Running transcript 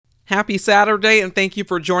Happy Saturday, and thank you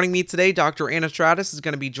for joining me today. Dr. Anna Stratis is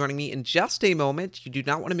going to be joining me in just a moment. You do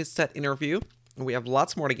not want to miss that interview, and we have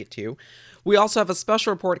lots more to get to. We also have a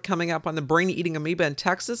special report coming up on the brain-eating amoeba in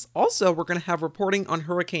Texas. Also, we're going to have reporting on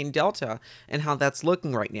Hurricane Delta and how that's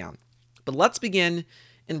looking right now. But let's begin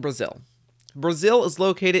in Brazil. Brazil is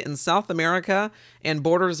located in South America and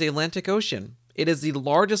borders the Atlantic Ocean. It is the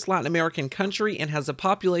largest Latin American country and has a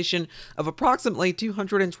population of approximately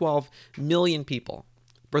 212 million people.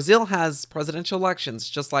 Brazil has presidential elections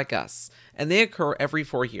just like us, and they occur every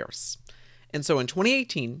 4 years. And so in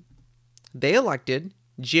 2018, they elected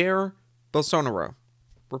Jair Bolsonaro.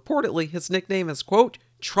 Reportedly, his nickname is, quote,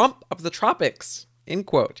 Trump of the Tropics, end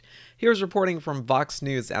quote. Here's reporting from Vox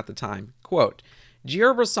News at the time, quote,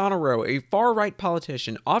 Jair Bolsonaro, a far-right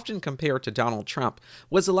politician often compared to Donald Trump,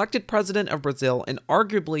 was elected president of Brazil in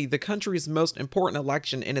arguably the country's most important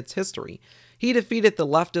election in its history. He defeated the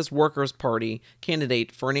leftist Workers' Party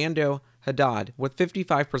candidate Fernando Haddad with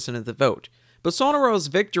 55% of the vote. Bolsonaro's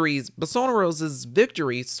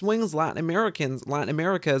victory swings Latin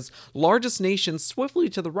America's largest nation swiftly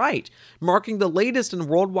to the right, marking the latest in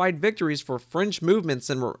worldwide victories for fringe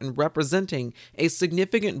movements and representing a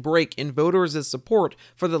significant break in voters' support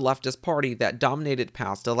for the leftist party that dominated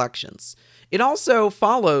past elections. It also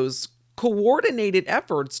follows coordinated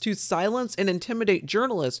efforts to silence and intimidate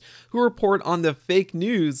journalists who report on the fake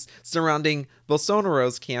news surrounding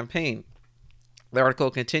Bolsonaro's campaign. The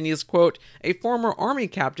article continues, quote, a former army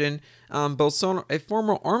captain, Bolsonaro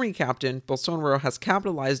has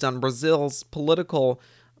capitalized on Brazil's political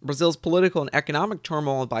and economic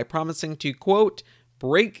turmoil by promising to, quote,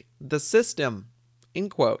 break the system,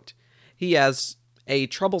 end quote. He has a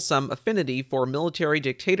troublesome affinity for military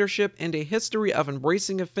dictatorship and a history of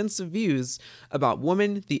embracing offensive views about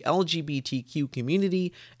women, the LGBTQ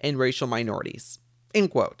community, and racial minorities,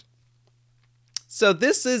 end quote. So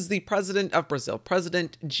this is the president of Brazil,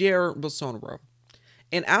 President Jair Bolsonaro.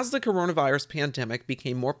 And as the coronavirus pandemic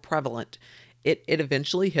became more prevalent, it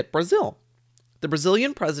eventually hit Brazil. The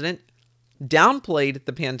Brazilian president downplayed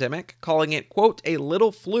the pandemic, calling it, quote, a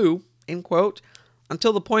little flu, end quote,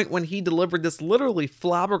 until the point when he delivered this literally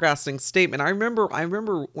flabbergasting statement. I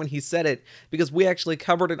remember when he said it because we actually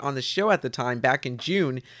covered it on the show at the time back in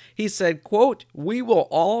June. He said, quote, we will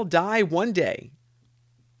all die one day,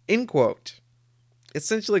 end quote.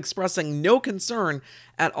 Essentially expressing no concern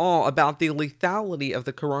at all about the lethality of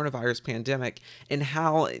the coronavirus pandemic and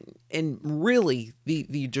how, and really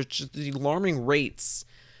the alarming rates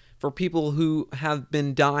for people who have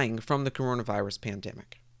been dying from the coronavirus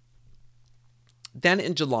pandemic. Then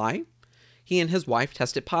in July, he and his wife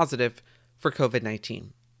tested positive for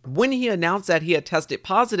COVID-19. When he announced that he had tested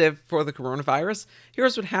positive for the coronavirus,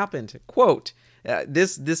 here's what happened. Quote,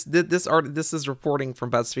 this is reporting from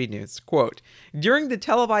BuzzFeed News. Quote, during the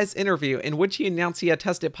televised interview in which he announced he had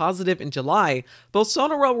tested positive in July,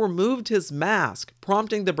 Bolsonaro removed his mask,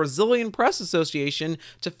 prompting the Brazilian Press Association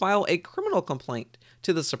to file a criminal complaint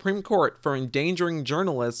to the Supreme Court for endangering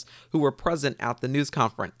journalists who were present at the news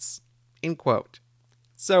conference, end quote.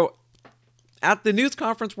 So, at the news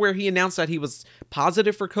conference where he announced that he was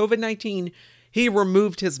positive for COVID-19, he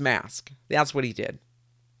removed his mask. That's what he did.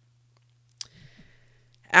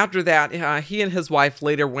 After that, he and his wife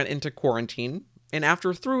later went into quarantine. And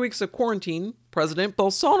after 3 weeks of quarantine, President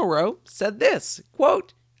Bolsonaro said this,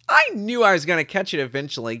 quote, I knew I was going to catch it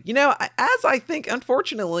eventually. You know, as I think,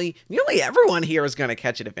 unfortunately, nearly everyone here is going to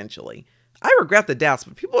catch it eventually. I regret the deaths,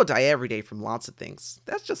 but people die every day from lots of things.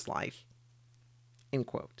 That's just life. End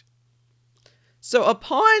quote. So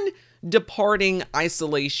upon departing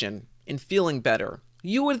isolation and feeling better,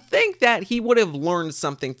 you would think that he would have learned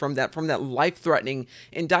something from that life-threatening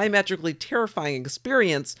and diametrically terrifying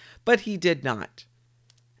experience, but he did not.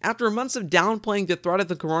 After months of downplaying the threat of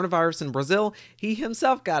the coronavirus in Brazil, he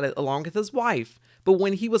himself got it along with his wife. But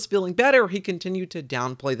when he was feeling better, he continued to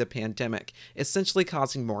downplay the pandemic, essentially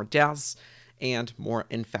causing more deaths and more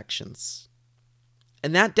infections.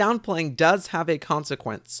 And that downplaying does have a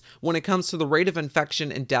consequence when it comes to the rate of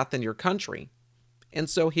infection and death in your country. And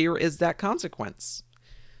so here is that consequence.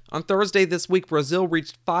 On Thursday this week, Brazil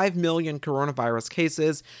reached 5 million coronavirus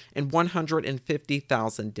cases and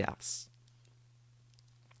 150,000 deaths.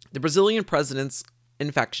 The Brazilian president's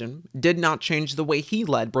infection did not change the way he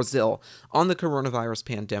led Brazil on the coronavirus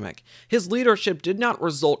pandemic. His leadership did not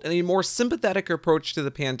result in a more sympathetic approach to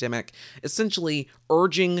the pandemic, essentially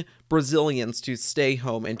urging Brazilians to stay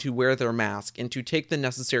home and to wear their mask and to take the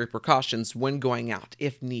necessary precautions when going out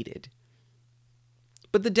if needed.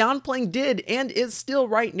 But the downplaying did and is still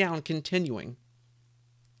right now continuing.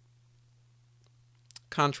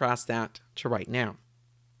 Contrast that to right now.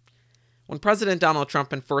 When President Donald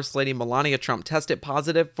Trump and First Lady Melania Trump tested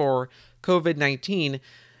positive for COVID-19,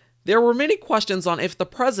 there were many questions on if the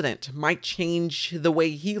president might change the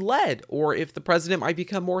way he led, or if the president might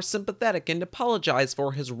become more sympathetic and apologize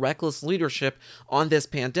for his reckless leadership on this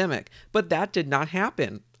pandemic. But that did not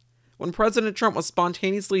happen. When President Trump was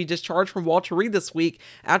spontaneously discharged from Walter Reed this week,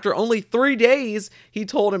 after only 3 days, he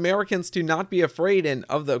told Americans to not be afraid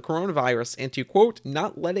of the coronavirus and to, quote,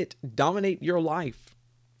 not let it dominate your life,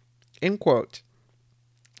 end quote.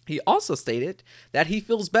 He also stated that he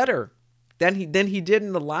feels better than he did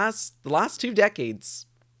in the last 2 decades.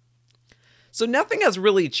 So nothing has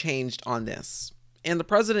really changed on this, and the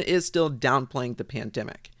president is still downplaying the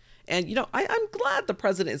pandemic. And, I'm glad the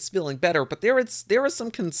president is feeling better, but there is some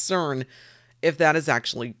concern if that is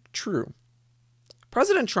actually true.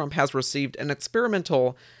 President Trump has received a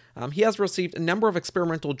number of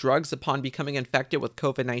experimental drugs upon becoming infected with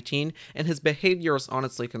COVID-19, and his behavior is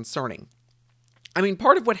honestly concerning. I mean,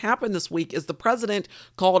 part of what happened this week is the president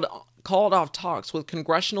called off talks with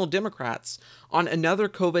congressional Democrats on another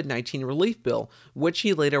COVID-19 relief bill, which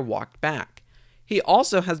he later walked back. He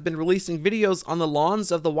also has been releasing videos on the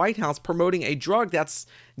lawns of the White House promoting a drug that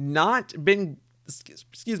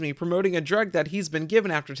he's been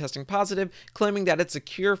given after testing positive, claiming that it's a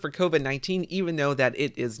cure for COVID-19, even though that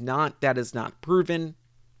is not proven.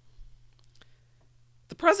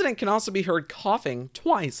 The president can also be heard coughing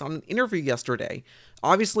twice on an interview yesterday,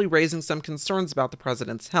 obviously raising some concerns about the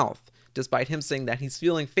president's health, despite him saying that he's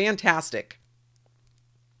feeling fantastic.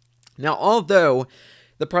 Now, although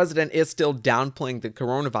the president is still downplaying the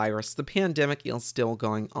coronavirus, the pandemic is still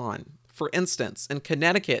going on. For instance, in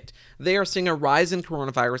Connecticut, they are seeing a rise in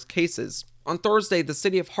coronavirus cases. On Thursday, the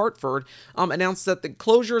city of Hartford announced that the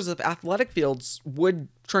closures of athletic fields would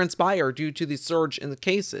transpire due to the surge in the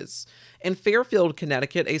cases. In Fairfield,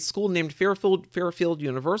 Connecticut, a school named Fairfield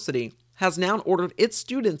University has now ordered its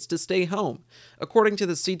students to stay home. According to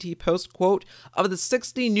the CT Post, quote, of the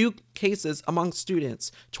 60 new cases among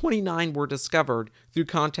students, 29 were discovered through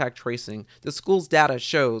contact tracing, the school's data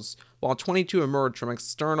shows, while 22 emerged from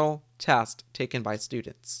external tests taken by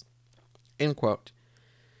students, end quote.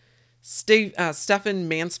 Stephen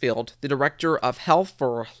Mansfield, the director of health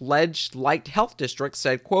for Ledge Light Health District,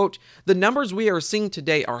 said, quote, the numbers we are seeing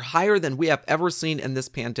today are higher than we have ever seen in this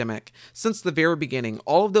pandemic. Since the very beginning,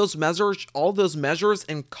 all those measures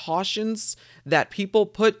and cautions that people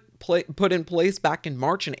put in place back in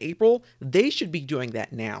March and April, they should be doing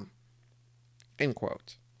that now, end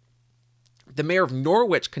quote. The mayor of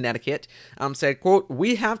Norwich, Connecticut, said, quote,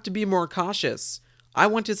 we have to be more cautious. I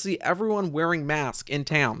want to see everyone wearing masks in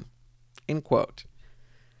town, end quote.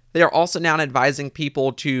 They are also now advising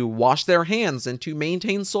people to wash their hands and to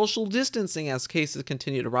maintain social distancing as cases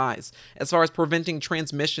continue to rise, as far as preventing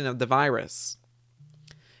transmission of the virus.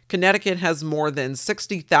 Connecticut has more than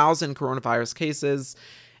 60,000 coronavirus cases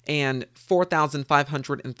and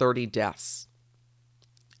 4,530 deaths.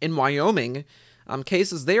 In Wyoming,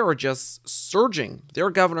 cases there are just surging. Their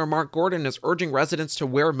governor, Mark Gordon, is urging residents to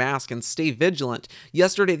wear masks and stay vigilant.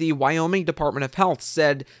 Yesterday, the Wyoming Department of Health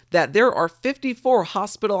said that there are 54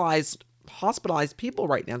 hospitalized people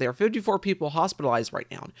right now. There are 54 people hospitalized right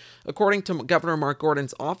now. According to Governor Mark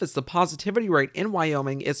Gordon's office, the positivity rate in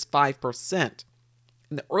Wyoming is 5%.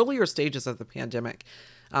 In the earlier stages of the pandemic,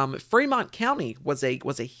 Fremont County was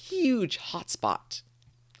a huge hotspot,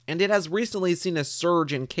 and it has recently seen a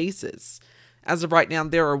surge in cases. As of right now,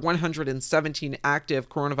 there are 117 active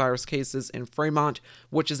coronavirus cases in Fremont,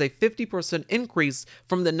 which is a 50% increase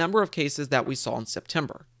from the number of cases that we saw in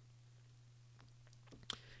September.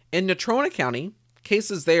 In Natrona County,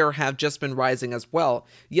 cases there have just been rising as well.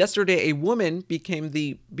 Yesterday, a woman became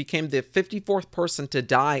the 54th person to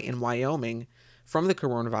die in Wyoming from the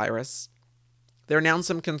coronavirus. There are now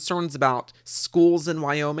some concerns about schools in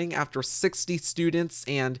Wyoming after 60 students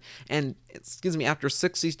and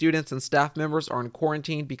staff members are in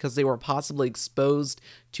quarantine because they were possibly exposed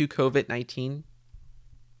to COVID-19.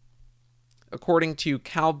 According to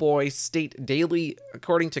Cowboy State Daily,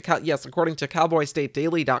 according to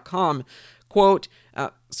cowboystatedaily.com, quote,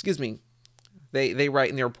 They write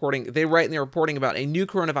in their reporting about a new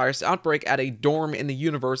coronavirus outbreak at a dorm in the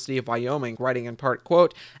University of Wyoming, writing in part,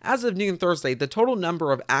 quote, as of noon Thursday, the total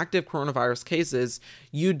number of active coronavirus cases,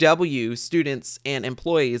 UW students and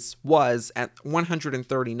employees, was at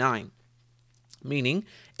 139. Meaning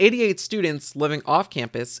 88 students living off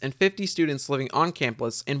campus and 50 students living on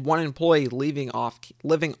campus and one employee living off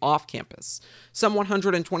campus. Some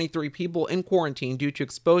 123 people in quarantine due to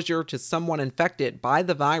exposure to someone infected by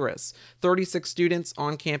the virus, 36 students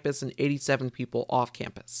on campus and 87 people off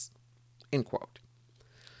campus, end quote.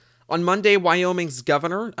 On Monday, Wyoming's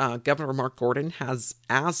Governor Mark Gordon, has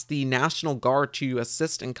asked the National Guard to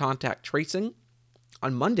assist in contact tracing.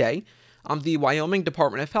 On Monday, the Wyoming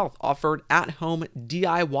Department of Health offered at-home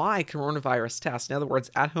DIY coronavirus tests. In other words,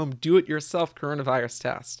 at-home do-it-yourself coronavirus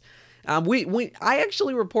test. I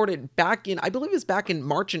actually reported back in, I believe it was back in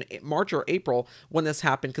March or April when this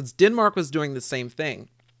happened, because Denmark was doing the same thing.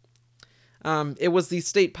 It was the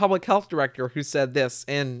state public health director who said this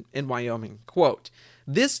in Wyoming, quote,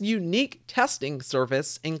 "This unique testing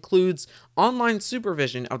service includes online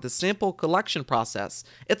supervision of the sample collection process.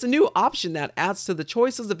 It's a new option that adds to the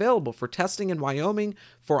choices available for testing in Wyoming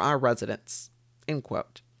for our residents," end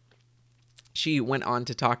quote. She went on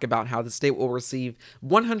to talk about how the state will receive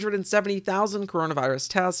 170,000 coronavirus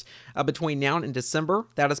tests between now and December.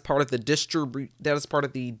 That is part of the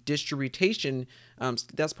distribution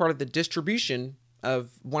of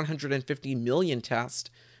 150 million tests,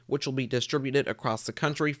 which will be distributed across the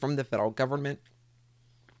country from the federal government.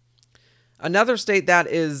 Another state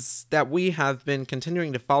that we have been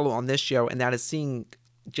continuing to follow on this show, and that is seeing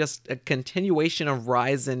just a continuation of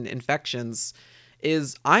rise in infections,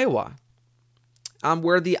 is Iowa.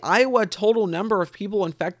 Where the Iowa total number of people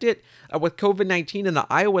infected with COVID-19 in the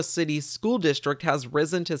Iowa City School District has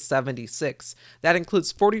risen to 76. That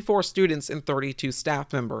includes 44 students and 32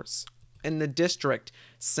 staff members in the district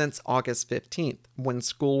since August 15th, when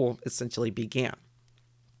school essentially began.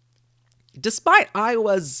 Despite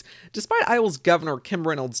Iowa's Governor Kim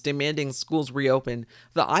Reynolds demanding schools reopen,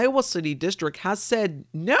 the Iowa City District has said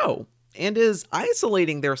no and is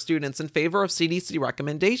isolating their students in favor of CDC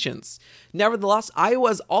recommendations. Nevertheless,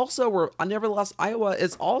 Iowa is also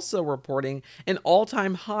reporting an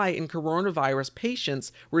all-time high in coronavirus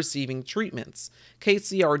patients receiving treatments.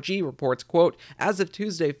 KCRG reports, quote, "As of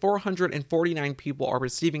Tuesday, 449 people are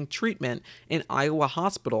receiving treatment in Iowa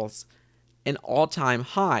hospitals, an all-time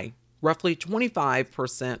high. Roughly 25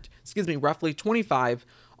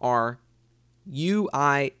 are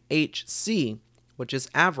UIHC, which is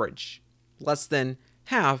average. Less than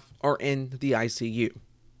half are in the ICU,"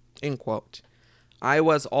 end quote.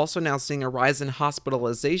 Iowa is also now seeing a rise in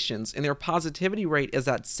hospitalizations, and their positivity rate is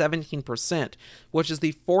at 17%, which is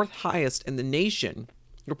the fourth highest in the nation.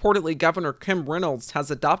 Reportedly, Governor Kim Reynolds has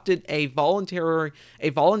adopted a voluntary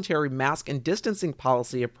mask and distancing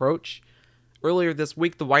policy approach. Earlier this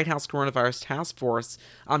week, the White House Coronavirus Task Force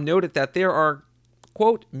noted that there are,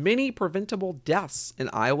 quote, "many preventable deaths in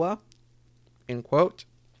Iowa," end quote.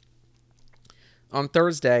 On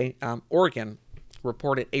Thursday, Oregon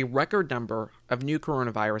reported a record number of new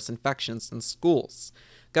coronavirus infections in schools.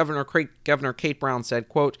 Governor Kate Brown said,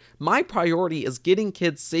 quote, "My priority is getting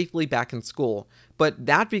kids safely back in school, but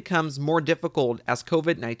that becomes more difficult as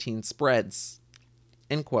COVID-19 spreads,"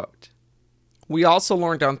 end quote. We also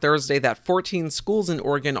learned on Thursday that 14 schools in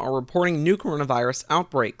Oregon are reporting new coronavirus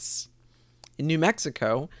outbreaks. In New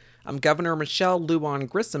Mexico, Governor Michelle Lujan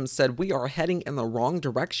Grisham said we are heading in the wrong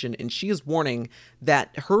direction, and she is warning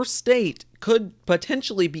that her state could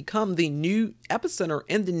potentially become the new epicenter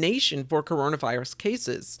in the nation for coronavirus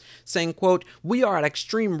cases, saying, quote, "We are at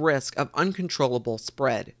extreme risk of uncontrollable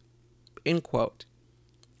spread," end quote.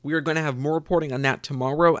 We are going to have more reporting on that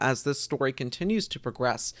tomorrow as this story continues to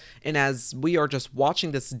progress, and as we are just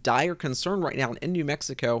watching this dire concern right now in New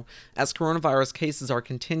Mexico as coronavirus cases are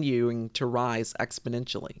continuing to rise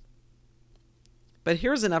exponentially. But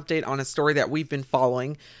here's an update on a story that we've been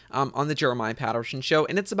following on the Jeremiah Patterson Show,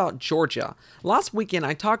 and it's about Georgia. Last weekend,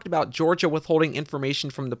 I talked about Georgia withholding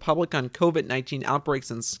information from the public on COVID-19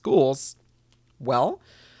 outbreaks in schools. Well,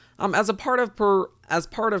 as part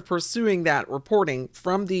of pursuing that reporting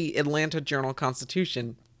from the Atlanta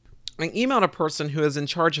Journal-Constitution, I emailed a person who is in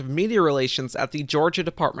charge of media relations at the Georgia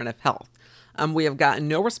Department of Health. We have gotten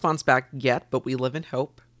no response back yet, but we live in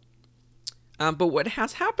hope. But what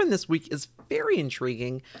has happened this week is very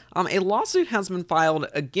intriguing. A lawsuit has been filed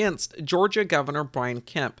against Georgia Governor Brian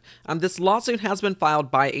Kemp. This lawsuit has been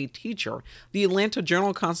filed by a teacher. The Atlanta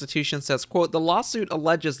Journal-Constitution says, quote, "The lawsuit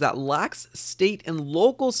alleges that lax state and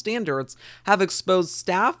local standards have exposed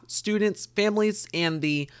staff, students, families, and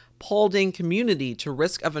the Paulding community to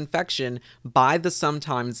risk of infection by the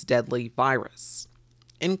sometimes deadly virus,"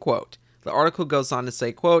 end quote. The article goes on to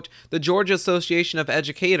say, quote, "The Georgia Association of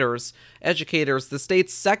Educators, the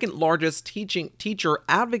state's second largest teacher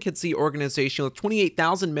advocacy organization with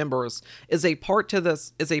 28,000 members, is a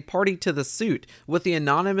party to the suit with the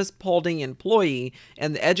anonymous Paulding employee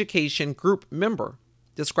and the education group member.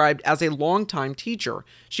 Described as a longtime teacher,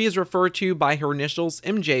 she is referred to by her initials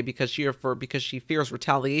MJ because she fears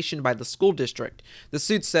retaliation by the school district. The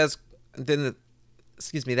suit says that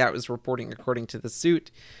was reporting according to the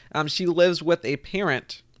suit. She lives with a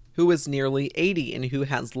parent who is nearly 80 and who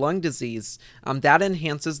has lung disease. That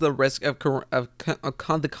enhances the risk of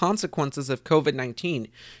the consequences of COVID-19.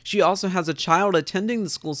 She also has a child attending the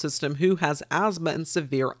school system who has asthma and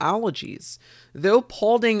severe allergies. Though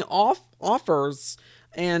Paulding offers,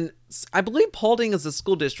 and I believe Paulding is a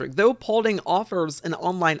school district, though Paulding offers an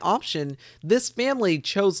online option, this family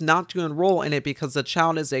chose not to enroll in it because the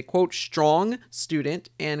child is a, quote, strong student,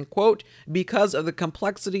 and, quote, because of the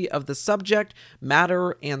complexity of the subject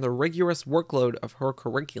matter and the rigorous workload of her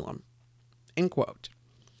curriculum, end quote.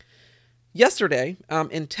 Yesterday,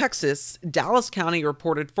 in Texas, Dallas County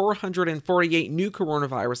reported 448 new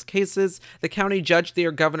coronavirus cases. The county judge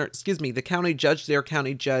there, Judge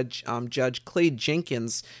Clay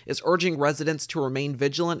Jenkins, is urging residents to remain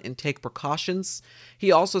vigilant and take precautions.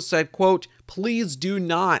 He also said, quote, please do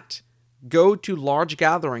not go to large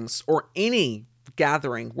gatherings or any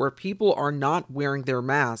gathering where people are not wearing their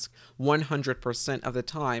mask 100% of the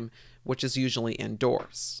time, which is usually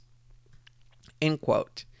indoors, end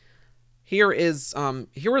quote. Here is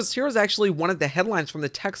actually one of the headlines from the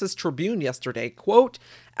Texas Tribune yesterday. Quote,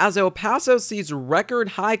 as El Paso sees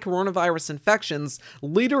record high coronavirus infections,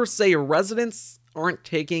 leaders say residents aren't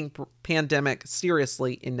taking pandemic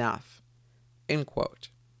seriously enough, end quote.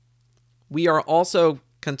 We're also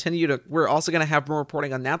going to have more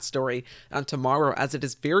reporting on that story tomorrow, as it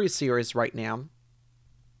is very serious right now.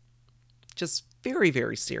 Just very,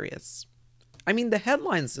 very serious. I mean, the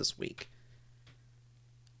headlines this week.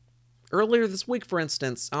 Earlier this week, for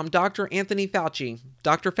instance, Dr. Anthony Fauci,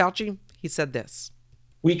 he said this.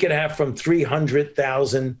 We could have from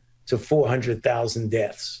 300,000 to 400,000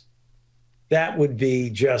 deaths. That would be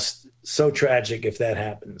just so tragic if that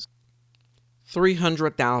happens.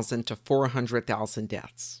 300,000 to 400,000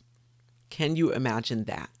 deaths. Can you imagine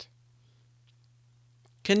that?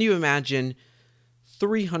 Can you imagine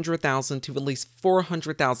 300,000 to at least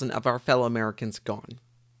 400,000 of our fellow Americans gone?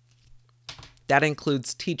 That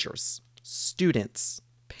includes teachers, students,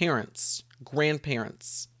 parents,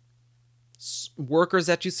 grandparents, workers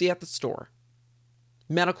that you see at the store,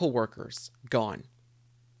 medical workers, gone.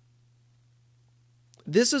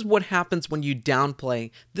 This is what happens when you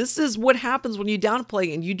downplay. This is what happens when you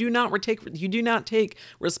downplay and you do not take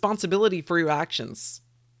responsibility for your actions.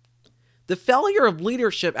 The failure of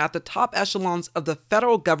leadership at the top echelons of the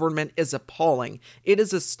federal government is appalling. It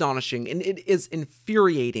is astonishing, and it is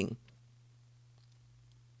infuriating.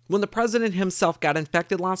 When the president himself got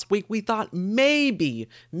infected last week, we thought maybe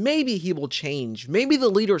he will change. Maybe the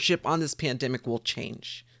leadership on this pandemic will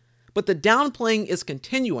change. But the downplaying is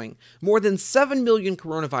continuing. More than 7 million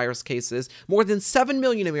coronavirus cases, more than 7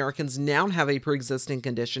 million Americans now have a pre-existing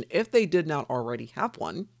condition if they did not already have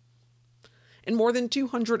one. And more than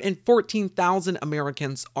 214,000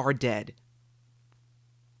 Americans are dead.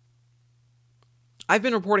 I've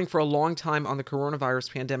been reporting for a long time on the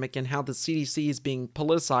coronavirus pandemic and how the CDC is being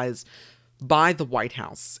politicized by the White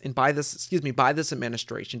House and by this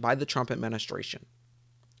administration, by the Trump administration.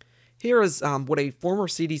 Here is what a former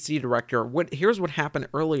CDC director, here's what happened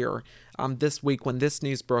earlier this week when this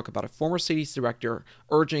news broke about a former CDC director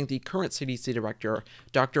urging the current CDC director,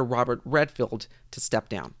 Dr. Robert Redfield, to step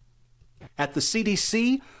down. At the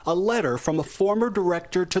CDC, a letter from a former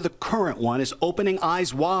director to the current one is opening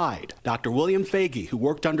eyes wide. Dr. William Fauci, who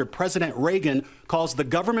worked under President Reagan, calls the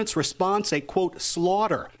government's response a, quote,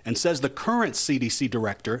 slaughter, and says the current CDC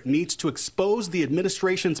director needs to expose the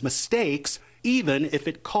administration's mistakes, even if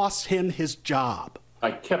it costs him his job.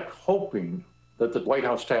 I kept hoping that the White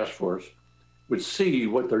House task force would see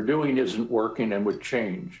what they're doing isn't working and would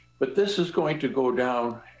change. But this is going to go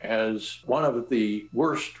down as one of the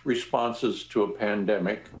worst responses to a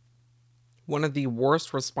pandemic. One of the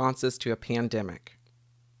worst responses to a pandemic.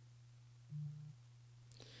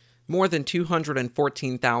 More than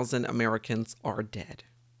 214,000 Americans are dead.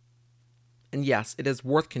 And yes, it is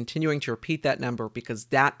worth continuing to repeat that number because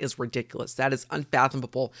that is ridiculous. That is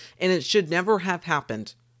unfathomable, and it should never have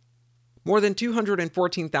happened. More than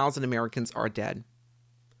 214,000 Americans are dead.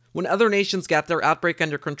 When other nations got their outbreak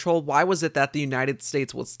under control, why was it that the United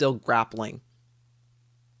States was still grappling?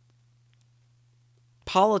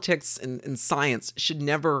 Politics and science should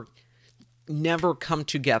never come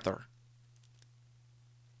together.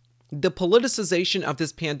 The politicization of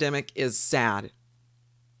this pandemic is sad.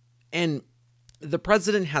 And the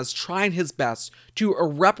president has tried his best to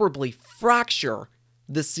irreparably fracture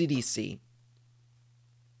the CDC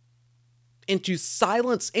and to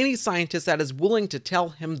silence any scientist that is willing to tell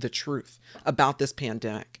him the truth about this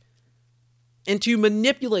pandemic and to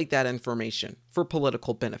manipulate that information for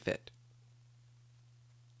political benefit.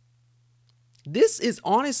 This is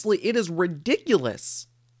honestly, it is ridiculous.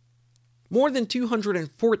 More than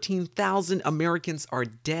 214,000 Americans are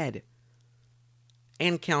dead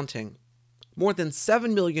and counting. More than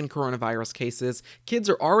 7 million coronavirus cases. Kids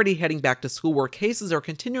are already heading back to school where cases are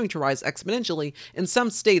continuing to rise exponentially, and some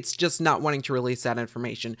states just not wanting to release that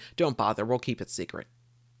information. Don't bother, we'll keep it secret.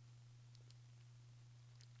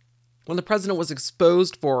 When the president was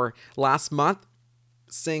exposed for last month,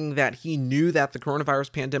 saying that he knew that the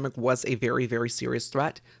coronavirus pandemic was a very, very serious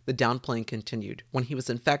threat, the downplaying continued. When he was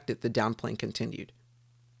infected, the downplaying continued.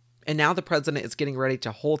 And now the president is getting ready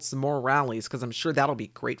to hold some more rallies because I'm sure that'll be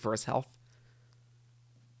great for his health.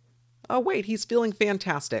 Oh wait, he's feeling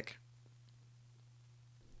fantastic.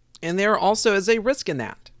 And there also is a risk in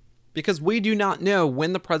that, because we do not know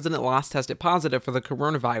when the president last tested positive for the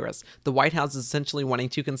coronavirus. The White House is essentially wanting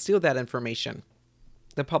to conceal that information.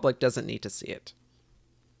 The public doesn't need to see it.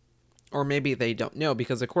 Or maybe they don't know,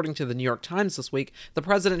 because according to the New York Times this week, the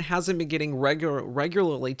president hasn't been getting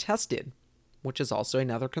regularly tested, which is also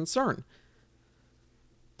another concern.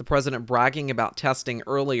 The president bragging about testing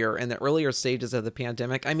earlier in the earlier stages of the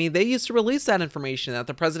pandemic. I mean, they used to release that information that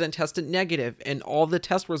the president tested negative in all the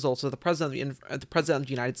test results of the president of the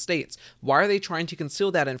United States. Why are they trying to conceal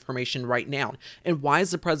that information right now? And why is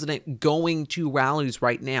the president going to rallies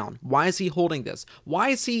right now? Why is he holding this? Why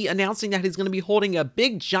is he announcing that he's going to be holding a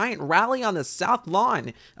big giant rally on the South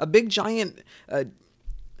Lawn? A big giant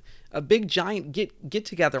get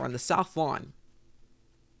together on the South Lawn.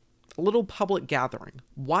 A little public gathering.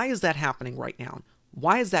 Why is that happening right now?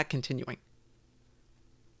 Why is that continuing?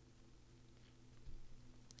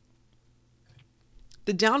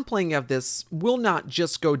 The downplaying of this will not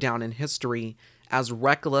just go down in history as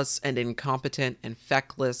reckless and incompetent and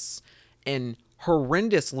feckless and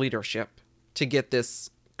horrendous leadership to get this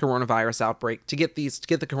coronavirus outbreak, to get the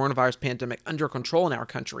coronavirus pandemic under control in our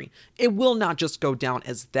country. It will not just go down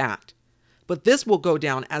as that, but this will go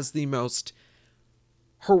down as the most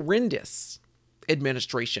horrendous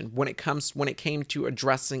administration when it came to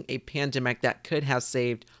addressing a pandemic that could have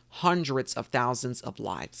saved hundreds of thousands of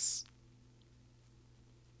lives.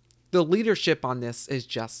 The leadership on this is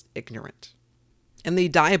just ignorant. And the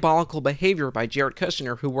diabolical behavior by Jared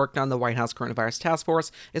Kushner, who worked on the White House Coronavirus Task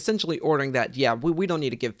Force, essentially ordering that, we don't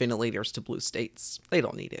need to give ventilators to blue states. They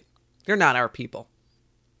don't need it. They're not our people.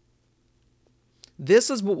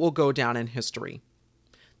 This is what will go down in history.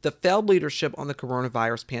 The failed leadership on the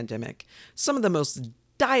coronavirus pandemic, some of the most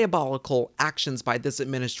diabolical actions by this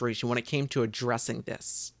administration when it came to addressing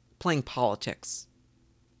this, playing politics.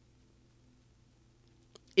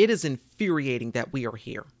 It is infuriating that we are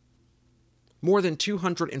here. More than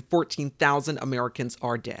 214,000 Americans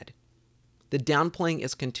are dead. The downplaying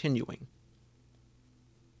is continuing.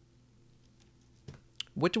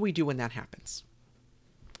 What do we do when that happens?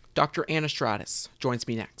 Dr. Anna Stratis joins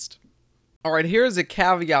me next. All right, here's a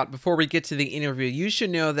caveat before we get to the interview. You should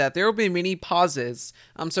know that there will be many pauses.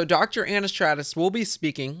 So Dr. Anna Stratis will be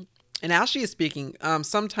speaking, and as she is speaking,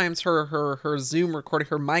 sometimes her Zoom recording,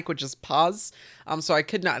 her mic would just pause. So I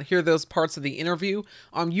could not hear those parts of the interview.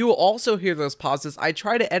 You will also hear those pauses. I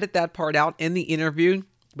try to edit that part out in the interview,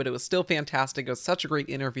 but it was still fantastic. It was such a great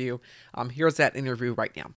interview. Here's that interview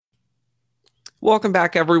right now. Welcome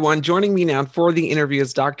back, everyone. Joining me now for the interview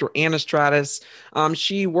is Dr. Anna Stratis.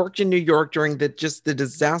 She worked in New York during the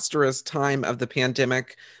disastrous time of the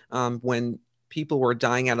pandemic when people were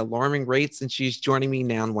dying at alarming rates, and she's joining me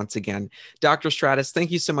now once again. Dr. Stratis, thank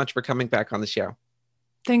you so much for coming back on the show.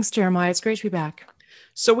 Thanks, Jeremiah. It's great to be back.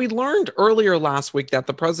 So we learned earlier last week that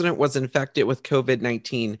the president was infected with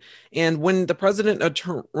COVID-19. And when the president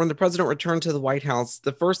returned to the White House,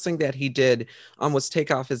 the first thing that he did was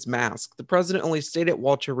take off his mask. The president only stayed at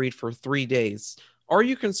Walter Reed for 3 days. Are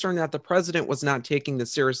you concerned that the president was not taking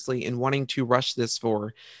this seriously and wanting to rush this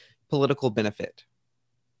for political benefit?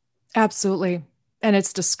 Absolutely. And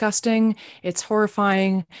it's disgusting. It's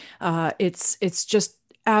horrifying. It's just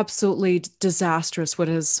absolutely disastrous what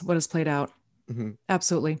has played out. Mm-hmm.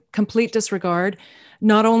 Absolutely. Complete disregard,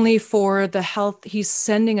 not only for the health, he's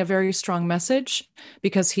sending a very strong message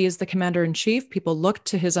because he is the commander in chief. People look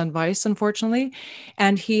to his advice, unfortunately,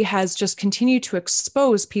 and he has just continued to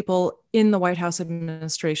expose people in the White House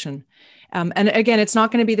administration. And again, it's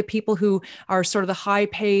not going to be the people who are sort of the high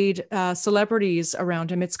paid celebrities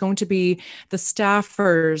around him. It's going to be the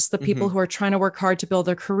staffers, the people who are trying to work hard to build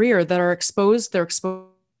their career that are exposed. They're exposing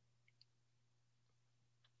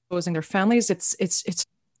their families. It's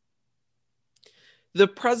The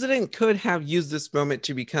president could have used this moment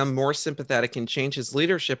to become more sympathetic and change his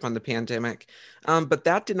leadership on the pandemic, but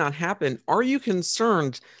that did not happen. Are you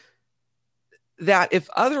concerned that if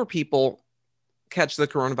other people catch the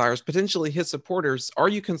coronavirus, potentially his supporters, are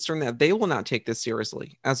you concerned that they will not take this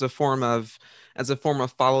seriously as a form of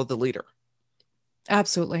follow the leader?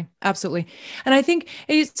 Absolutely. Absolutely. And I think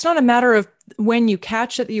it's not a matter of when you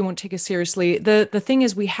catch it that you won't take it seriously. The thing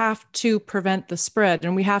is we have to prevent the spread,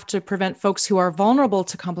 and we have to prevent folks who are vulnerable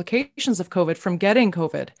to complications of COVID from getting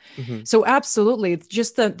COVID. Mm-hmm. So absolutely,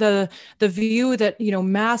 just the view that,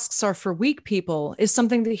 masks are for weak people is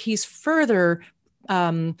something that he's further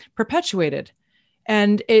perpetuated.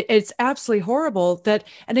 And it's absolutely horrible that,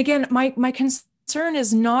 and again, my concern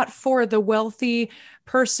is not for the wealthy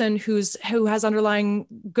person who has underlying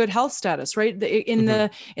good health status, right? In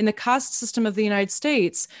the caste system of the United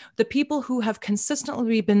States, the people who have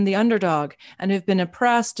consistently been the underdog and have been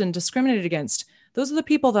oppressed and discriminated against, those are the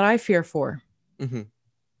people that I fear for. Mm-hmm.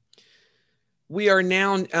 We are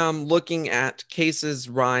now looking at cases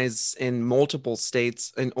rise in multiple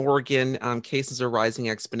states. In Oregon, cases are rising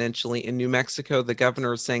exponentially. In New Mexico, the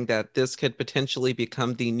governor is saying that this could potentially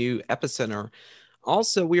become the new epicenter.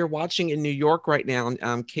 Also, we are watching in New York right now,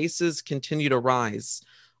 cases continue to rise.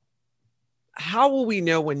 How will we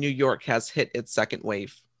know when New York has hit its second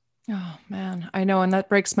wave? Oh, man, I know. And that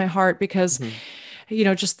breaks my heart because,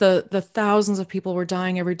 just the thousands of people were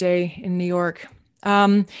dying every day in New York.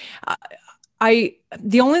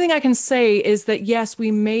 The only thing I can say is that, yes,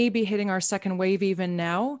 we may be hitting our second wave even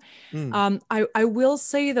now. I will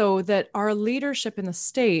say, though, that our leadership in the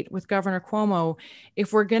state with Governor Cuomo,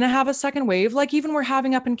 if we're going to have a second wave, like even we're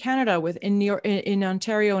having up in Canada in New York, in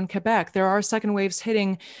Ontario and Quebec, there are second waves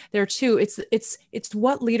hitting there too. It's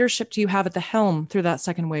what leadership do you have at the helm through that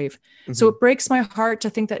second wave? Mm-hmm. So it breaks my heart to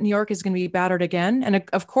think that New York is going to be battered again. And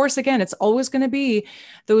of course, again, it's always going to be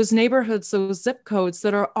those neighborhoods, those zip codes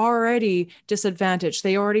that are already disadvantaged.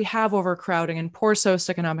 They already have overcrowding and poor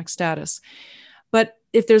socioeconomic status. But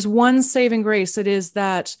if there's one saving grace, it is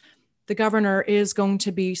that the governor is going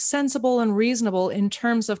to be sensible and reasonable in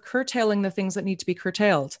terms of curtailing the things that need to be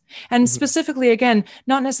curtailed. And specifically, again,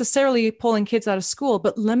 not necessarily pulling kids out of school,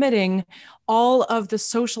 but limiting all of the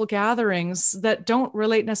social gatherings that don't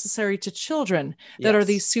relate necessarily to children, that are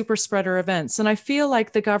these super spreader events. And I feel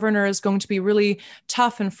like the governor is going to be really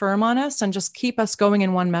tough and firm on us and just keep us going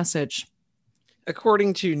in one message.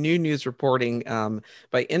 According to new news reporting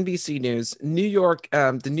by NBC News, New York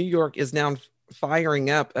is now firing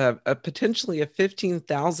up a potentially a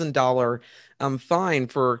 $15,000 fine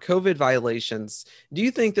for COVID violations. Do you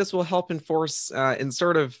think this will help enforce and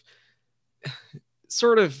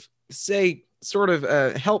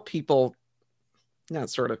help people? Not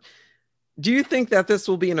sort of. Do you think that this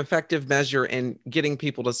will be an effective measure in getting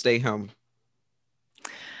people to stay home?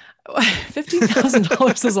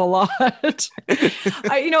 $15,000 is a lot.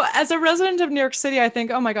 As a resident of New York City, I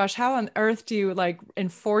think, oh my gosh, how on earth do you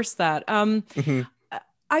enforce that?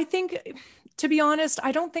 I think, to be honest,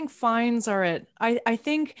 I don't think fines are it. I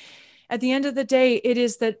think at the end of the day, it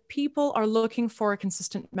is that people are looking for a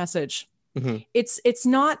consistent message. It's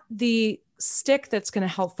not the stick that's going to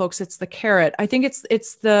help folks. It's the carrot. I think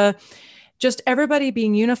it's the just everybody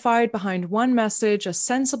being unified behind one message, a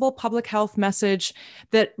sensible public health message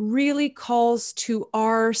that really calls to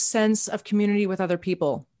our sense of community with other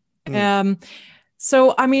people.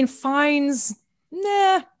 So, I mean, fines,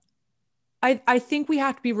 nah. I think we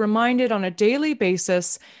have to be reminded on a daily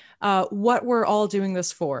basis what we're all doing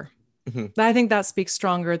this for. I think that speaks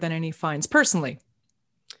stronger than any fines, personally.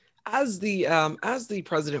 As the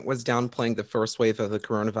president was downplaying the first wave of the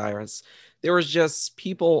coronavirus, there was just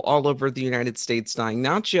people all over the United States dying,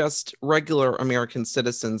 not just regular American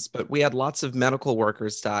citizens, but we had lots of medical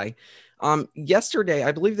workers die. Yesterday,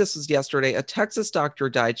 I believe this was yesterday, a Texas doctor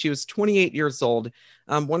died. She was 28 years old.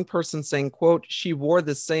 One person saying, quote, she wore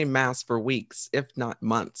the same mask for weeks, if not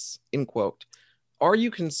months, end quote. Are you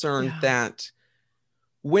concerned that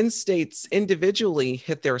when states individually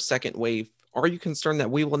hit their second wave, are you concerned that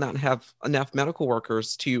we will not have enough medical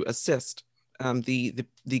workers to assist the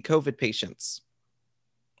COVID patients?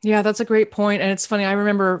 Yeah, that's a great point. And it's funny, I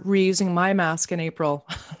remember reusing my mask in April.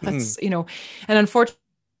 That's, and unfortunately,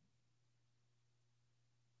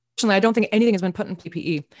 I don't think anything has been put in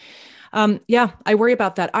PPE. I worry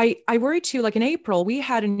about that. I worry too, like in April, we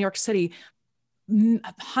had in New York City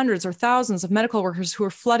hundreds or thousands of medical workers who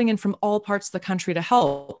were flooding in from all parts of the country to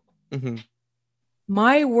help.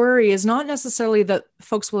 My worry is not necessarily that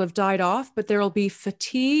folks will have died off, but there will be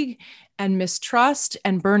fatigue and mistrust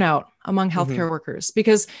and burnout among healthcare workers,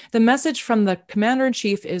 because the message from the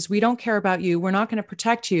commander-in-chief is, we don't care about you. We're not going to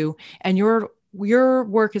protect you. And your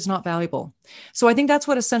work is not valuable. So I think that's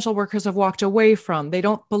what essential workers have walked away from. They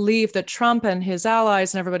don't believe that Trump and his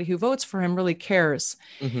allies and everybody who votes for him really cares.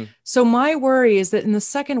 So my worry is that in the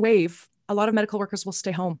second wave, a lot of medical workers will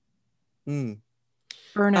stay home. Mm.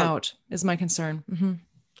 Burnout is my concern. Mm-hmm.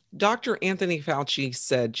 Dr. Anthony Fauci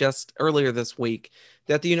said just earlier this week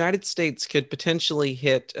that the United States could potentially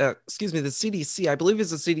hit, the CDC, I believe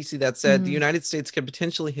it's the CDC that said the United States could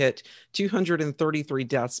potentially hit 233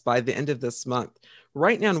 deaths by the end of this month.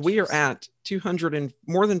 Right now, we are at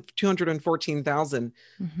more than 214,000.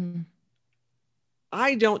 Mm-hmm.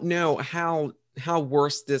 I don't know how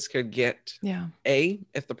worse this could get. Yeah. A,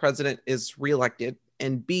 if the president is reelected,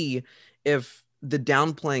 and B, if the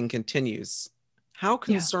downplaying continues. How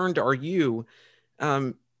concerned are you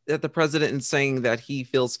that the president is saying that he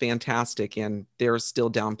feels fantastic and there's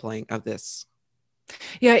still downplaying of this?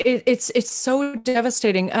 Yeah, it's so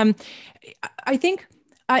devastating. I think,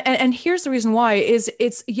 and here's the reason why: is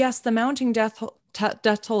it's yes, the mounting death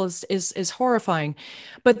toll is horrifying,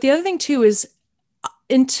 but the other thing too is,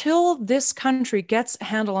 until this country gets a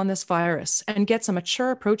handle on this virus and gets a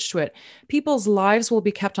mature approach to it, people's lives will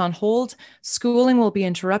be kept on hold, schooling will be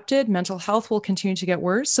interrupted, mental health will continue to get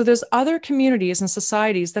worse. So there's other communities and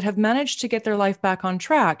societies that have managed to get their life back on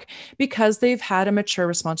track because they've had a mature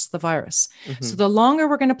response to the virus. Mm-hmm. So the longer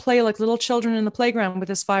we're going to play like little children in the playground with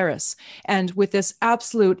this virus and with this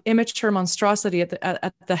absolute immature monstrosity at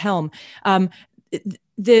the helm,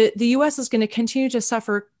 the U.S. is going to continue to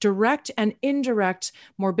suffer direct and indirect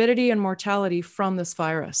morbidity and mortality from this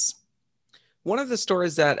virus. One of the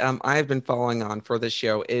stories that I've been following on for this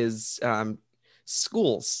show is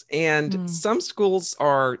schools. And some schools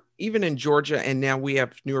are, even in Georgia, and now we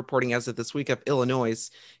have new reporting as of this week of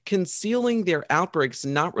Illinois, concealing their outbreaks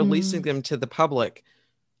and not releasing them to the public.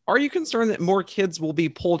 Are you concerned that more kids will be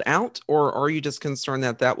pulled out, or are you just concerned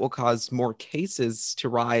that that will cause more cases to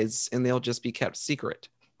rise and they'll just be kept secret?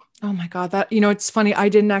 Oh my God, that, it's funny. I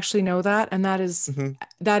didn't actually know that. And that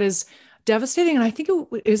is devastating. And I think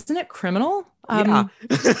isn't it criminal? Yeah.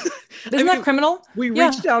 Isn't that criminal? We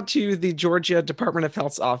reached out to the Georgia Department of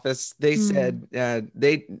Health's office. They said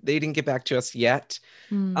they didn't get back to us yet.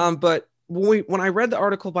 But when I read the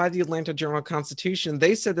article by the Atlanta Journal-Constitution,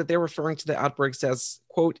 they said that they're referring to the outbreaks as,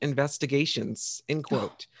 quote, investigations, end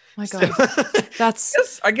quote. My God,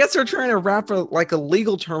 I guess they're trying to wrap a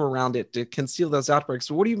legal term around it to conceal those outbreaks.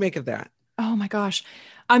 So what do you make of that? Oh my gosh.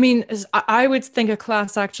 I mean, I would think a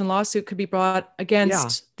class action lawsuit could be brought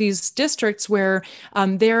against these districts where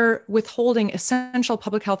they're withholding essential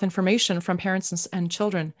public health information from parents and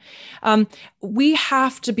children. We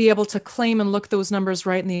have to be able to claim and look those numbers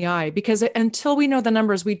right in the eye, because until we know the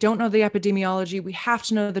numbers, we don't know the epidemiology. We have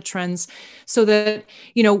to know the trends so that,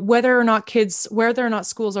 whether or not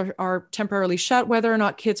schools are temporarily shut, whether or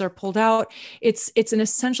not kids are pulled out, it's an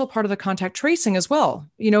essential part of the contact tracing as well.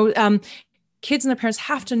 Kids and their parents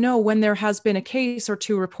have to know when there has been a case or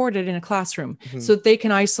two reported in a classroom so that they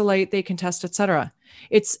can isolate, they can test, et cetera.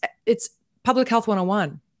 It's public health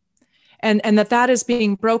 101. And that is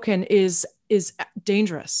being broken is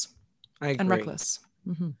dangerous and reckless.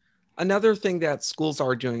 Mm-hmm. Another thing that schools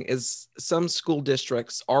are doing is some school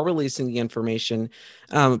districts are releasing the information,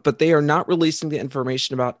 but they are not releasing the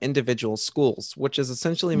information about individual schools, which is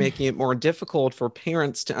essentially making it more difficult for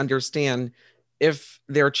parents to understand if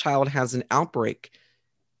their child has an outbreak.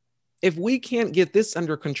 If we can't get this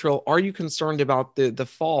under control, are you concerned about the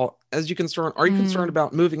fall? Are you concerned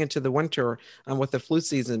about moving into the winter with the flu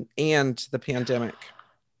season and the pandemic?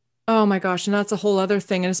 Oh my gosh, and that's a whole other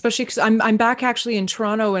thing, and especially because I'm back actually in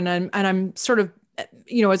Toronto, and I'm sort of,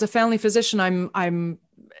 as a family physician, I'm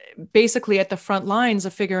basically at the front lines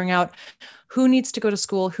of figuring out who needs to go to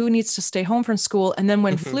school, who needs to stay home from school, and then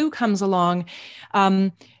when flu comes along,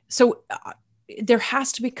 there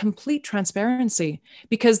has to be complete transparency,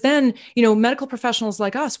 because then, medical professionals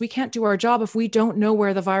like us, we can't do our job if we don't know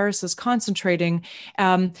where the virus is concentrating.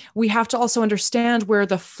 We have to also understand where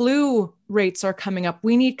the flu rates are coming up.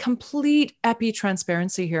 We need complete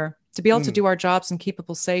transparency here to be able to do our jobs and keep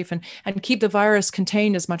people safe and keep the virus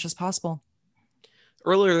contained as much as possible.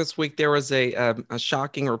 Earlier this week, there was a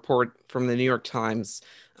shocking report from the New York Times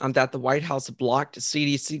that the White House blocked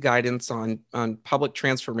CDC guidance on public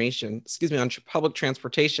transportation.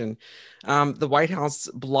 The White House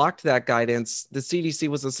blocked that guidance. The CDC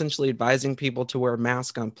was essentially advising people to wear a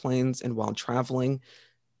mask on planes and while traveling.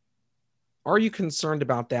 Are you concerned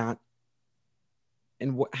about that?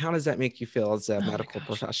 And how does that make you feel as a medical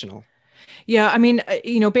professional? Yeah, I mean,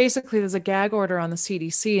 basically there's a gag order on the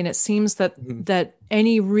CDC, and it seems that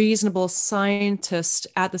any reasonable scientist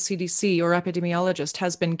at the CDC or epidemiologist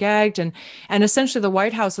has been gagged, and essentially the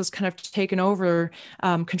White House has kind of taken over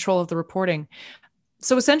control of the reporting.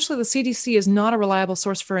 So essentially the CDC is not a reliable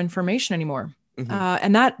source for information anymore.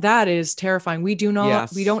 And that is terrifying. We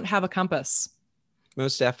don't have a compass.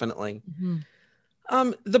 Most definitely.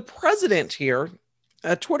 The president here,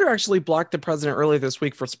 Twitter actually blocked the president earlier this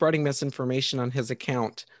week for spreading misinformation on his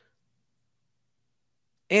account.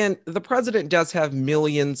 And the president does have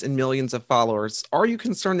millions and millions of followers. Are you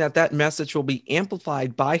concerned that that message will be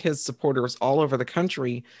amplified by his supporters all over the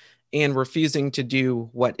country and refusing to do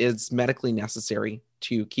what is medically necessary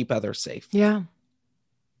to keep others safe? Yeah.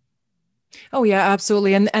 Oh yeah,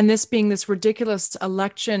 absolutely. And this being this ridiculous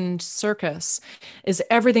election circus is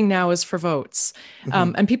everything now is for votes.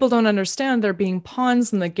 And people don't understand they're being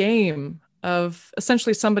pawns in the game of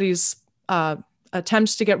essentially somebody's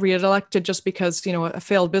attempts to get reelected just because, you know, a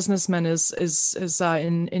failed businessman is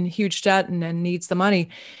in huge debt and needs the money.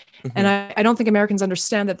 And I don't think Americans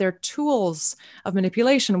understand that they're tools of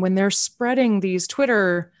manipulation when they're spreading these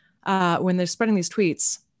when they're spreading these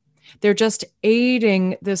tweets. They're just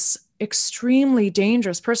aiding this extremely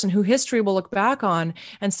dangerous person who history will look back on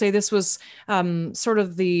and say this was sort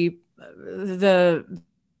of the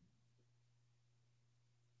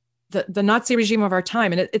Nazi regime of our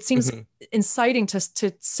time. And it seems inciting to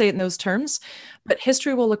say it in those terms, but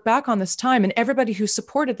history will look back on this time and everybody who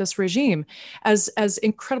supported this regime as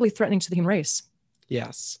incredibly threatening to the human race.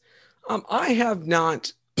 Yes. I have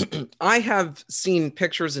not, I have seen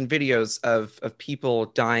pictures and videos of people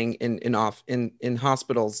dying in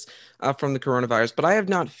hospitals from the coronavirus, but I have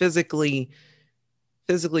not physically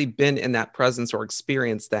been in that presence or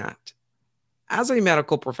experienced that. As a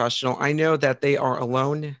medical professional, I know that they are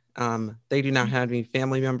alone. They do not have any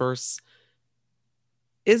family members.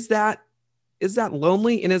 Is that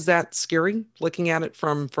lonely, and is that scary looking at it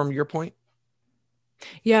from your point?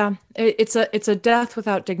 Yeah, it's a death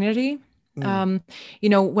without dignity. You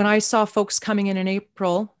know, when I saw folks coming in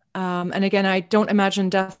April, and again, I don't imagine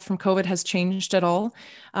death from COVID has changed at all.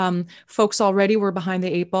 Folks already were behind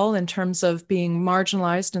the 8 ball in terms of being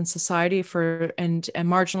marginalized in society and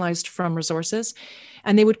marginalized from resources.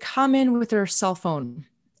 And they would come in with their cell phone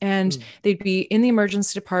and they'd be in the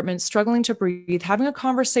emergency department, struggling to breathe, having a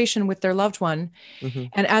conversation with their loved one.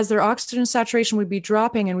 And as their oxygen saturation would be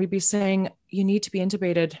dropping and we'd be saying, you need to be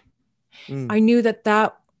intubated. I knew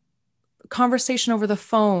that conversation over the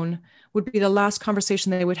phone would be the last conversation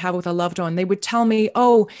they would have with a loved one. They would tell me,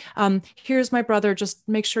 here's my brother, just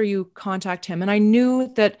make sure you contact him. And I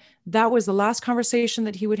knew that was the last conversation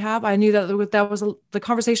that he would have. I knew that the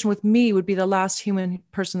conversation with me would be the last human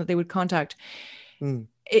person that they would contact.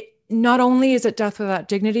 Not only is it death without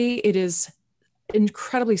dignity, it is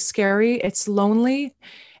incredibly scary. It's lonely.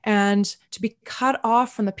 And to be cut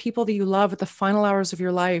off from the people that you love at the final hours of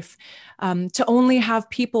your life, to only have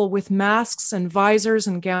people with masks and visors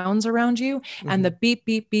and gowns around you, and the beep,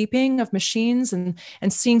 beep, beeping of machines, and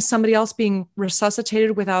seeing somebody else being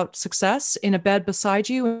resuscitated without success in a bed beside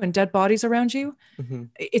you and dead bodies around you,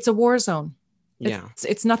 it's a war zone. Yeah.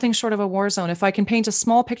 It's nothing short of a war zone. If I can paint a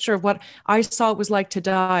small picture of what I saw it was like to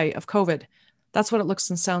die of COVID, that's what it looks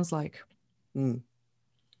and sounds like.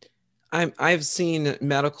 I've seen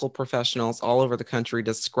medical professionals all over the country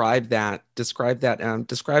describe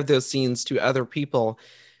those scenes to other people.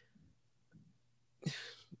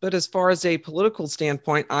 But as far as a political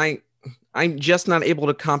standpoint, I'm just not able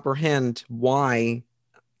to comprehend why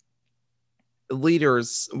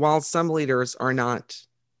while some leaders are not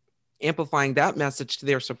amplifying that message to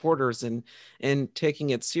their supporters and taking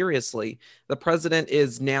it seriously. The president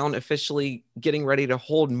is now officially getting ready to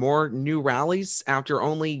hold more new rallies after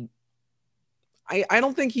only I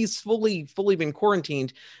don't think he's fully been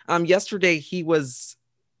quarantined. Yesterday he was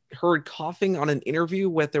heard coughing on an interview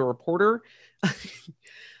with a reporter.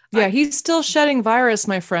 Yeah, he's still shedding virus,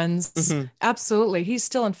 my friends. Absolutely. He's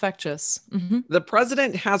still infectious. The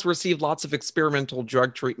president has received lots of experimental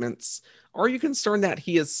drug treatments. Are you concerned that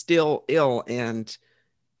he is still ill? And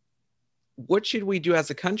what should we do as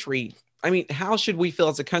a country? I mean, how should we feel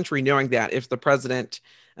as a country knowing that if the president,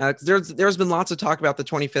 there's been lots of talk about the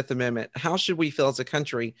 25th Amendment. How should we feel as a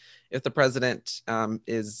country if the president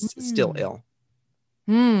is still ill?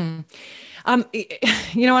 You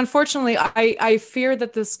know, unfortunately, I fear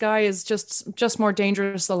that this guy is just more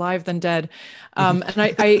dangerous alive than dead. And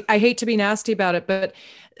I hate to be nasty about it, but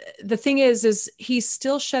the thing is he's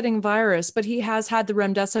still shedding virus, but he has had the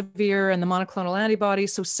remdesivir and the monoclonal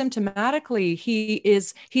antibodies. So symptomatically,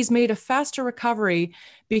 he's made a faster recovery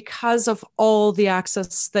because of all the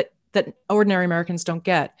access that ordinary Americans don't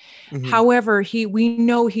get. However, we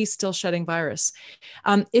know he's still shedding virus.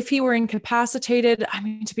 If he were incapacitated, I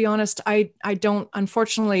mean, to be honest, I don't,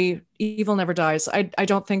 unfortunately, evil never dies. I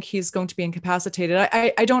don't think he's going to be incapacitated.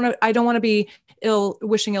 I don't want to be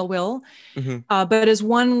wishing ill will. But as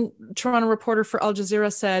one Toronto reporter for Al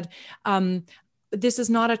Jazeera said, this is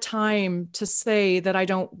not a time to say that I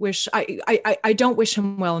don't wish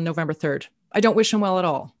him well on November 3rd. I don't wish him well at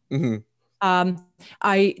all.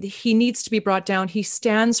 He needs to be brought down. He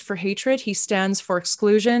stands for hatred. He stands for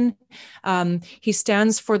exclusion. He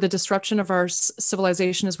stands for the disruption of our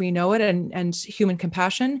civilization as we know it and human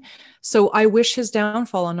compassion. So I wish his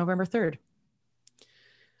downfall on November 3rd.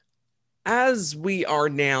 As we are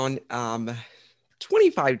now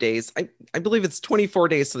 25 days, I believe it's 24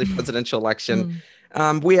 days to the presidential election.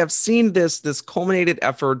 We have seen this culminated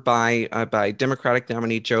effort by Democratic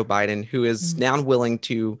nominee Joe Biden, who is now willing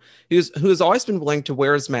to, who has always been willing to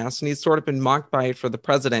wear his mask, and he's sort of been mocked by it for the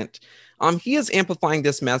president. He is amplifying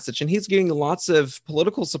this message, and he's getting lots of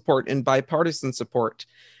political support and bipartisan support.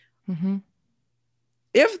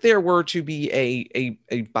 If there were to be a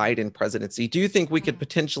Biden presidency, do you think we could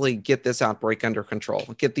potentially get this outbreak under control,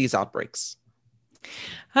 get these outbreaks?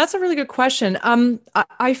 That's a really good question.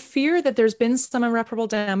 I fear that there's been some irreparable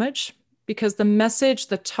damage because the message,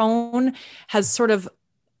 the tone has sort of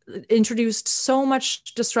introduced so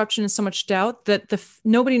much disruption and so much doubt that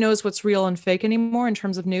nobody knows what's real and fake anymore in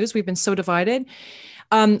terms of news. We've been so divided.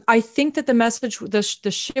 I think that the message,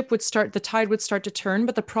 the ship would start, the tide would start to turn.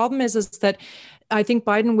 But the problem is that I think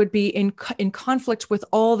Biden would be in conflict with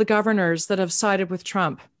all the governors that have sided with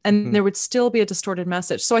Trump, and there would still be a distorted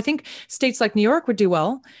message. So I think states like New York would do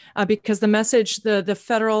well because the message, the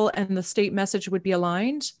federal and the state message would be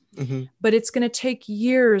aligned. But it's going to take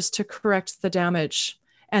years to correct the damage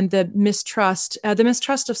and the mistrust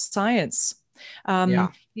of science.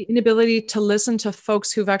 The inability to listen to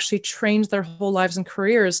folks who've actually trained their whole lives and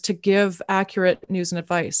careers to give accurate news and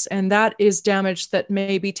advice. And that is damage that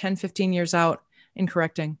may be 10, 15 years out in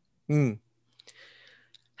correcting.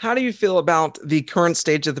 How do you feel about the current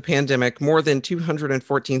stage of the pandemic? More than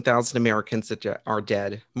 214,000 Americans are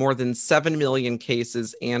dead, more than 7 million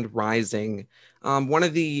cases and rising. One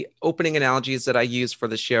of the opening analogies that I use for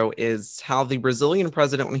the show is how the Brazilian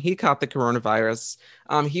president, when he caught the coronavirus,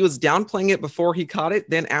 he was downplaying it before he caught it.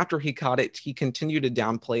 Then after he caught it, he continued to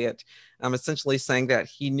downplay it, essentially saying that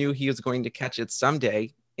he knew he was going to catch it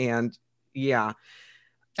someday. And yeah.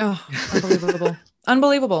 Oh, unbelievable.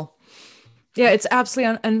 Unbelievable. Yeah, it's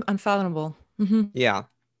absolutely unfathomable. Yeah.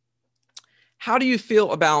 How do you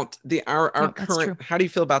feel about our current, how do you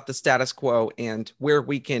feel about the status quo and where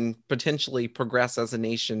we can potentially progress as a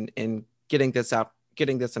nation in getting this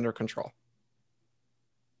under control?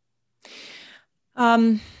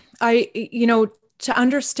 To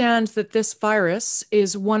understand that this virus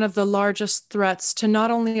is one of the largest threats to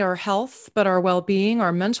not only our health, but our well-being,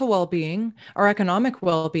 our mental well-being, our economic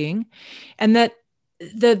well-being, and that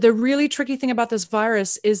the really tricky thing about this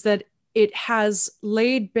virus is that it has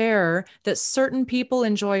laid bare that certain people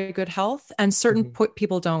enjoy good health and certain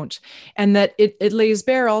people don't. And that it lays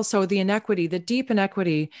bare also the inequity, the deep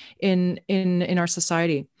inequity in our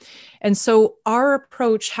society. And so our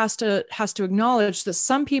approach has to acknowledge that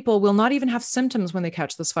some people will not even have symptoms when they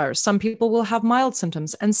catch this virus. Some people will have mild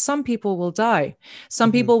symptoms and some people will die.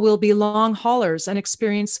 Some people will be long haulers and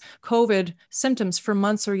experience COVID symptoms for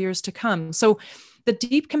months or years to come. So the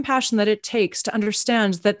deep compassion that it takes to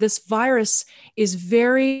understand that this virus is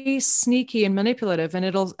very sneaky and manipulative, and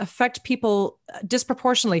it'll affect people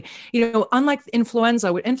disproportionately. Unlike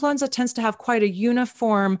influenza tends to have quite a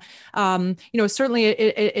uniform, certainly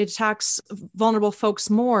it attacks vulnerable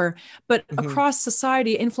folks more, but across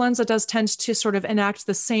society, influenza does tend to sort of enact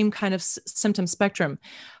the same kind of symptom spectrum.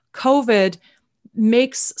 COVID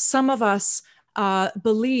makes some of us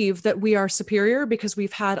believe that we are superior because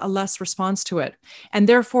we've had a less response to it. And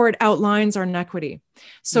therefore it outlines our inequity.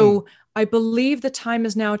 So I believe the time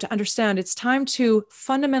is now to understand it's time to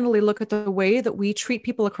fundamentally look at the way that we treat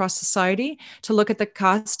people across society, to look at the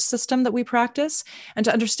caste system that we practice, and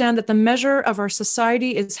to understand that the measure of our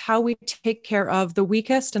society is how we take care of the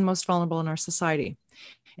weakest and most vulnerable in our society.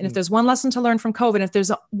 And if there's one lesson to learn from COVID, if there's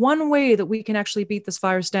one way that we can actually beat this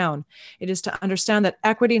virus down, it is to understand that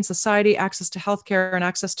equity in society, access to healthcare and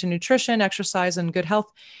access to nutrition, exercise, and good health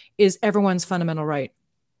is everyone's fundamental right.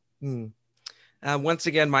 Once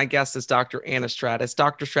again, my guest is Dr. Anna Stratis.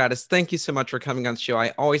 Dr. Stratis, thank you so much for coming on the show.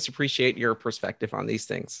 I always appreciate your perspective on these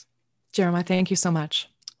things. Jeremiah, thank you so much.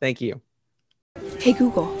 Thank you. Hey,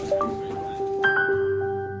 Google.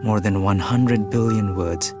 More than 100 billion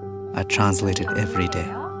words are translated every day.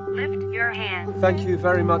 Lift your hand. Thank you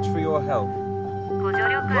very much for your help. ご助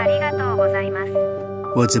力ありがとうございます。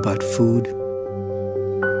 Words about food.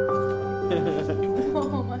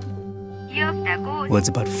 Words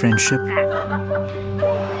about friendship.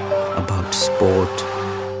 About sport.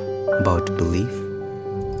 About belief.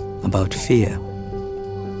 About fear.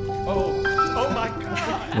 Oh my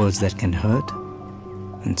God. Words that can hurt.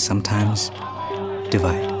 and sometimes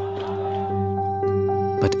divide.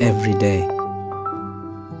 But every day,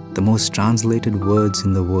 the most translated words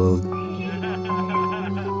in the world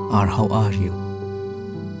are "How are you?"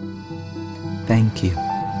 "Thank you,"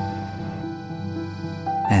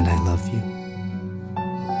 and "I love you."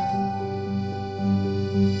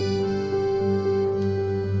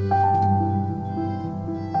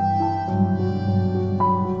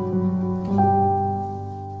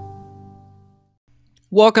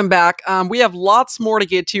 Welcome back. We have lots more to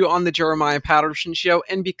get to on the Jeremiah Patterson Show,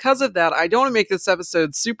 and because of that, I don't want to make this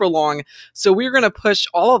episode super long, so we're going to push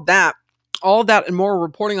all of that and more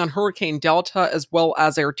reporting on Hurricane Delta, as well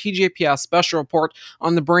as our TJPS special report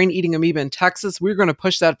on the brain-eating amoeba in Texas. We're going to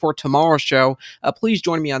push that for tomorrow's show. Please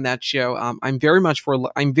join me on that show. I'm very much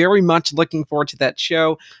looking forward to that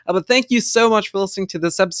show. But thank you so much for listening to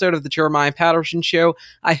this episode of the Jeremiah Patterson Show.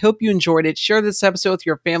 I hope you enjoyed it. Share this episode with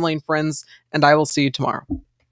your family and friends, and I will see you tomorrow.